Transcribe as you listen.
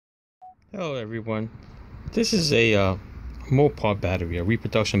Hello everyone, this is a Mopar battery, a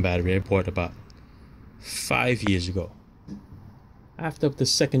reproduction battery I bought about 5 years ago. After the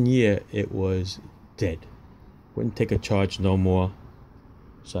second year it was dead, wouldn't take a charge no more,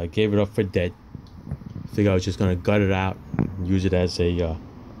 so I gave it up for dead. Figured I was just gonna gut it out and use it as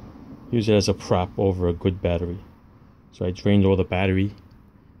a prop over a good battery. So I drained all the battery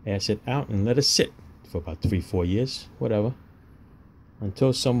acid out and let it sit for about 3-4 years, whatever,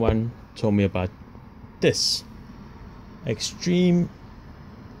 until someone told me about this Xtreme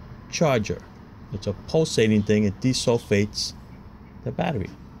charger. It's a pulsating thing. It desulfates the battery.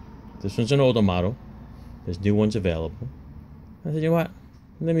 This one's an older model. There's new ones available. I said, you know what,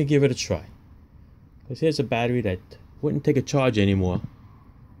 let me give it a try, because here's a battery that wouldn't take a charge anymore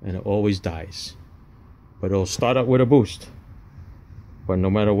and it always dies, but it'll start up with a boost. But no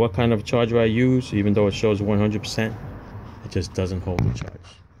matter what kind of charger I use, even though it shows 100%, it just doesn't hold the charge.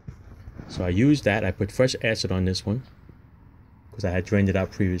 So I used that. I put fresh acid on this one because I had drained it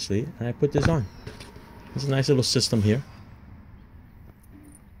out previously, and I put this on. It's a nice little system here.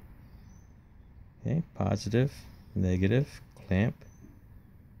 Okay, positive, negative, clamp.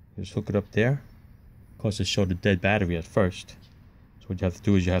 Just hook it up there. Of course, it showed a dead battery at first. So what you have to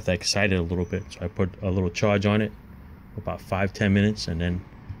do is you have to excite it a little bit. So I put a little charge on it for about 5-10 minutes, and then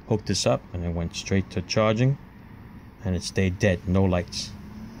hooked this up, and it went straight to charging, and it stayed dead, no lights.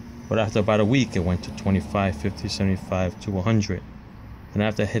 But after about a week, it went to 25, 50, 75 to 100. And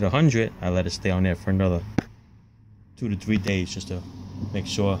after I hit 100, I let it stay on there for another 2 to 3 days just to make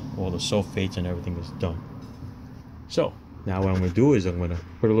sure all the sulfates and everything is done. So now what I'm going to do is I'm going to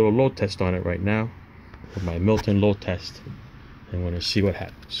put a little load test on it right now with my Milton load test, and I'm going to see what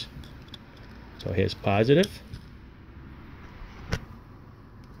happens. So here's positive.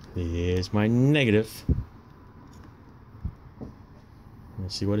 Here's my negative.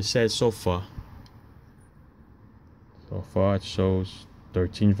 Let's see what it says so far. So far it shows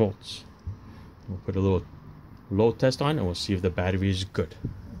 13 volts. We'll put a little load test on and we'll see if the battery is good.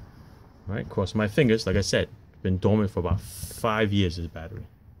 Alright, cross my fingers. Like I said, it's been dormant for about 5 years, this battery.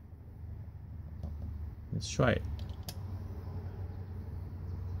 Let's try it.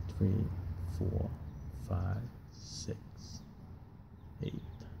 3, 4, 5, 6, 8,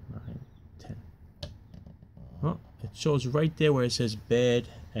 9, 10. Oh, it shows right there where it says bad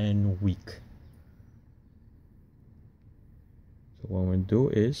and weak. So what I'm going to do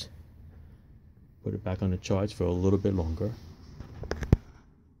is put it back on the charge for a little bit longer.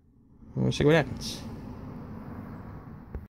 We'll see what happens.